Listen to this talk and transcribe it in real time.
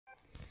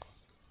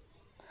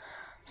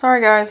Sorry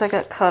guys, I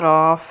got cut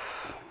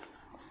off.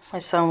 My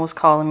son was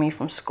calling me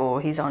from school.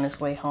 He's on his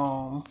way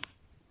home.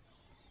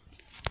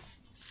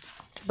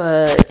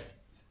 But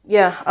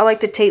yeah, I like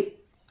to tape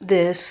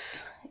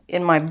this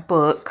in my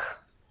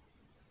book.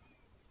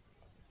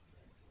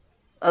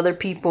 Other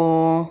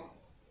people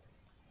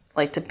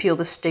like to peel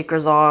the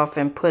stickers off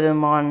and put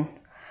them on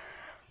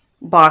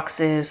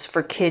boxes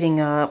for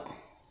kitting up.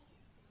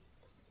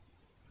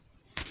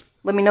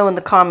 Let me know in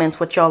the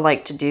comments what y'all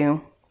like to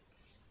do.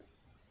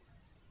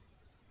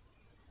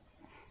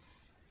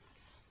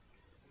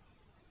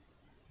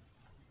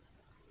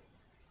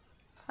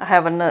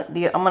 I'm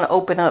going to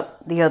open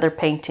up the other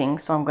painting,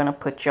 so I'm going to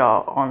put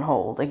y'all on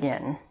hold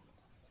again.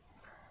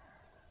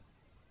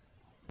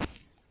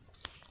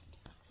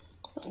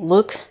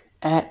 Look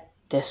at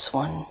this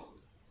one.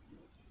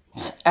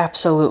 It's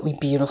absolutely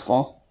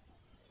beautiful.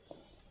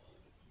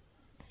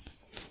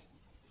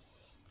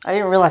 I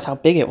didn't realize how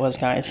big it was,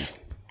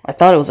 guys. I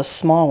thought it was a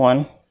small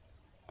one.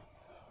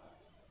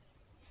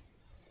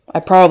 I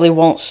probably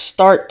won't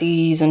start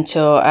these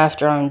until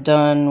after I'm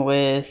done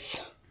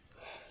with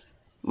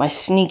my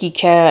Sneaky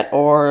Cat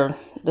or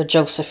the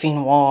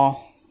Josephine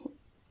Wall,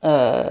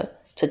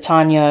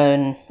 Titania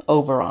and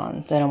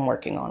Oberon that I'm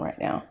working on right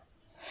now.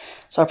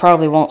 So I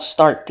probably won't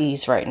start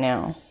these right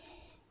now.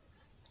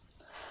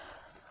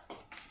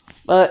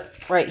 But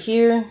right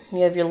here,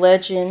 you have your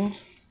legend.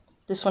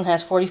 This one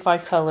has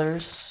 45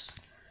 colors.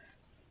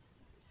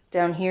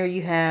 Down here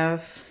you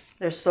have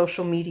their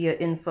social media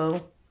info.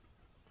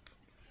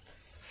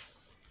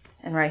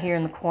 And right here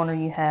in the corner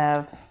you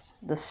have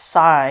the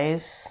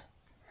size.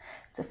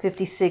 It's a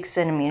 56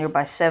 centimeter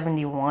by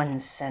 71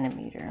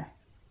 centimeter.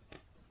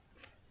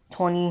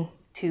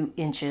 22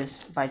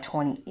 inches by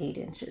 28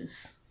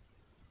 inches.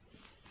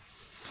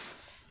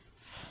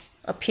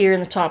 Up here in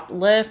the top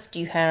left,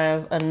 you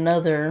have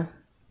another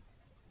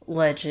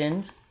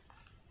legend.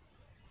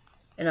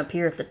 And up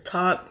here at the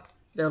top,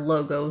 their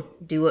logo,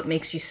 Do What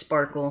Makes You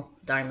Sparkle,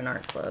 Diamond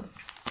Art Club.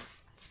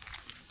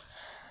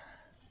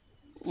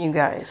 You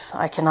guys,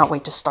 I cannot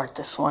wait to start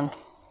this one.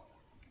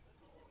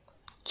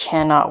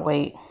 Cannot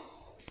wait.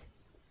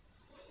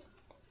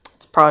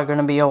 It's probably going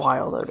to be a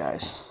while though,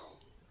 guys.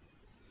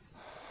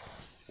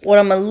 What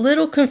I'm a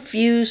little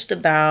confused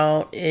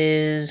about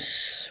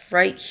is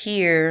right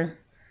here.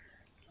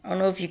 I don't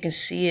know if you can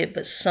see it,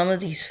 but some of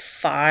these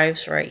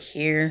fives right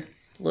here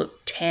look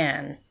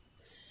tan.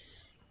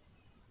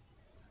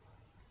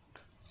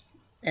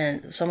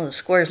 And some of the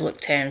squares look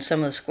tan,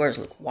 some of the squares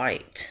look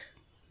white.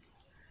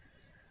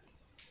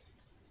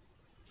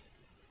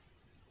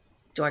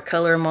 Do I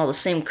color them all the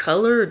same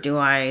color, or do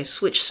I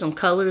switch some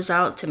colors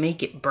out to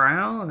make it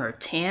brown or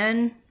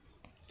tan?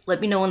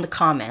 Let me know in the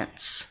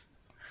comments.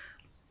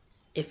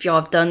 If y'all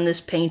have done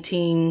this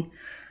painting,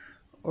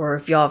 or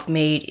if y'all have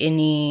made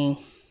any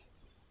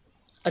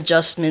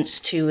adjustments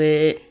to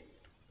it.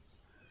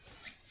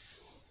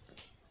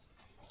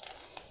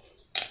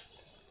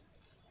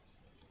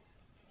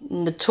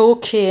 In the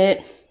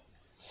toolkit,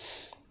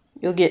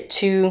 you'll get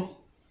 2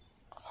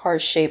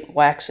 heart-shaped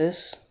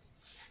waxes.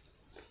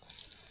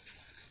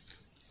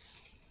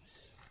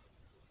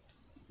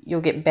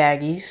 You'll get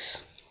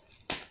baggies.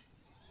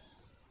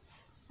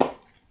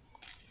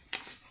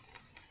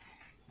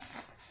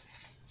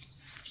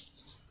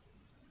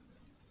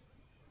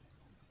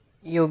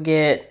 You'll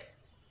get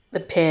the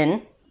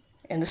pen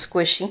and the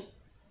squishy.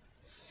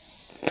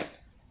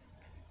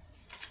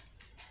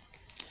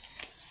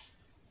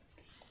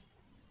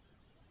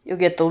 You'll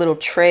get the little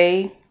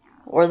tray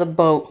or the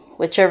boat,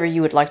 whichever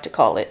you would like to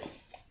call it.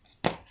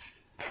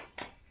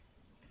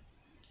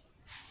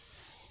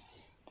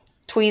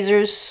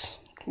 Tweezers,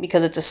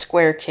 because it's a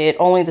square kit.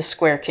 Only the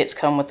square kits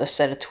come with a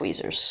set of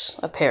tweezers,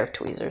 a pair of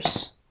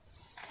tweezers.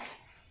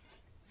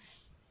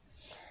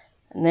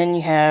 And then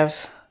you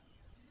have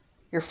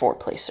your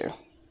 4-placer.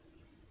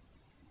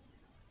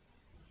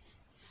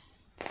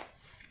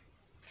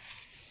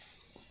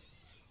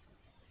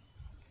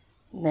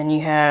 Then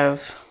you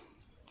have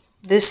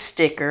this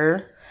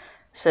sticker.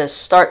 It says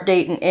start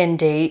date and end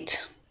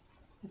date.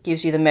 It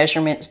gives you the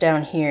measurements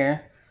down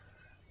here.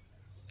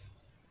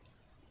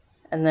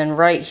 And then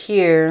right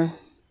here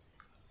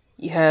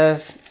you have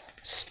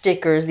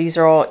stickers. These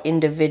are all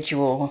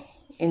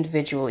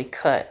individually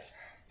cut,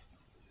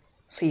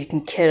 so you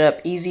can kit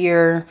up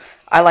easier.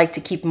 I like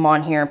to keep them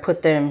on here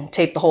and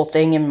tape the whole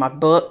thing in my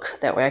book.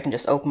 That way I can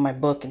just open my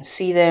book and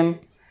see them.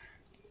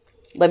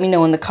 Let me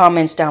know in the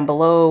comments down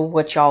below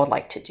what y'all would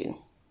like to do.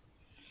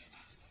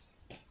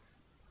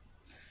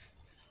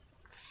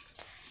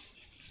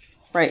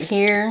 Right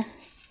here,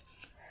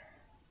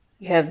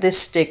 you have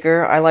this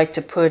sticker. I like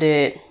to put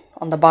it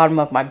on the bottom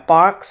of my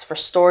box for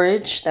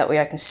storage. That way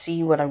I can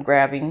see what I'm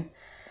grabbing.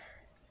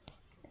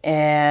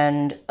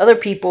 And other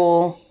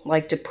people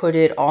like to put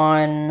it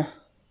on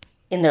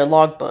in their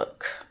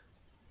logbook.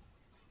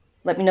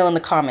 Let me know in the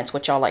comments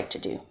what y'all like to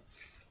do.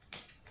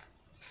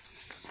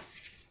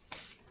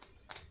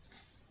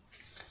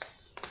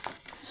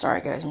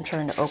 Sorry guys, I'm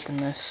trying to open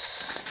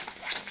this.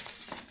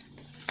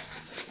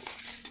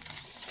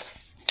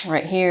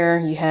 Right here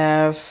you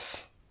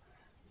have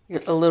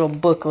a little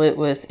booklet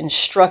with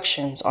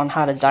instructions on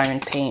how to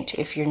diamond paint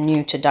if you're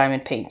new to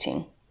diamond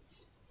painting.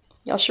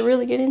 Y'all should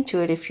really get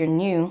into it if you're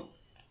new.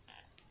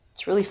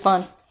 It's really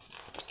fun.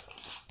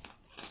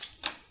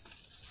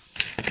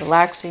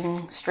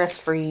 Relaxing,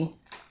 stress-free.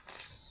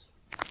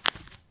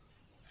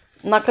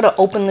 I'm not going to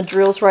open the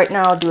drills right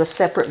now. I'll do a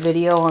separate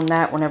video on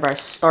that whenever I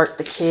start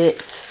the kit.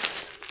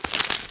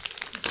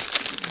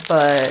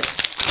 But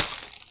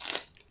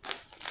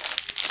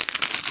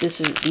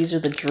these are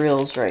the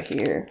drills right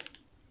here.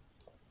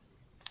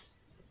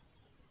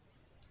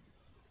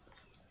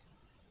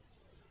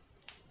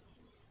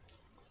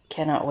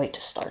 Cannot wait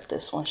to start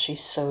this one.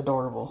 She's so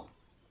adorable.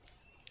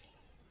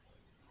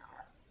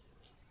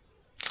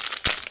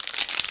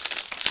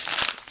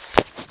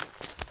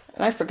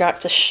 And I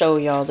forgot to show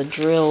y'all the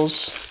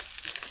drills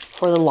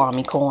for the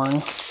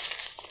Lamicorn.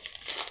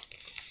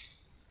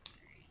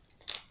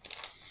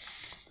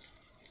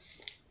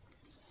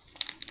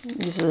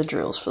 These are the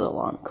drills for the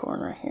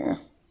Lamicorn right here.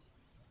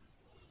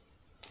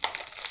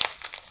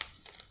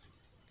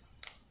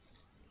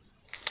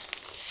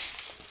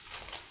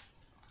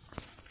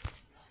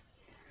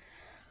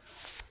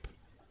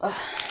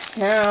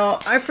 Now,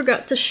 I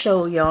forgot to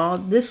show y'all.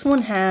 This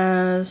one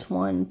has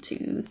 1,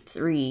 2,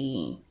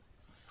 3,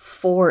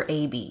 4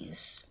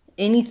 ABs.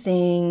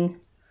 Anything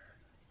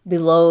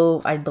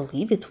below, I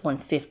believe it's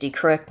 150.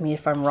 Correct me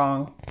if I'm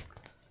wrong.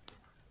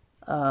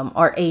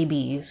 Are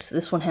ABs.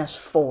 This one has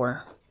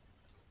 4.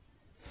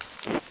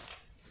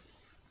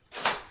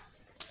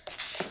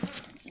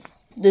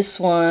 This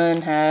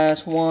one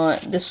has 1.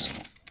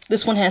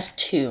 This one has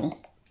 2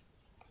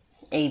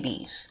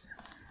 ABs.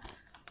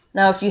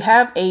 Now, if you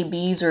have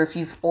ABs or if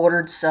you've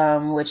ordered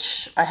some,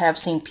 which I have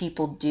seen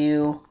people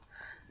do,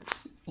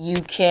 you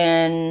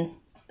can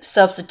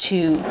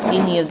substitute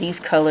any of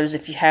these colors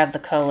if you have the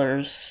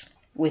colors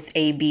with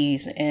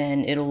ABs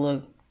and it'll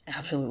look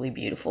absolutely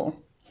beautiful.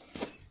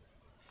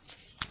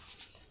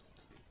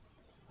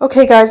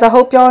 Okay guys, I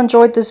hope y'all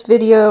enjoyed this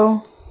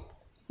video.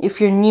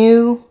 If you're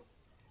new,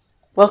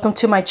 welcome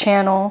to my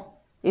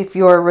channel. If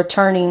you're a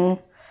returning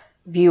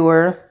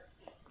viewer,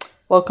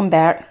 welcome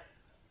back.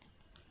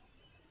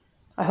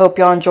 I hope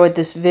y'all enjoyed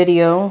this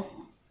video.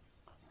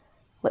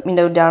 Let me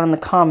know down in the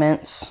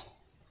comments.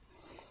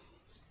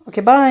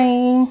 Okay,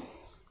 bye.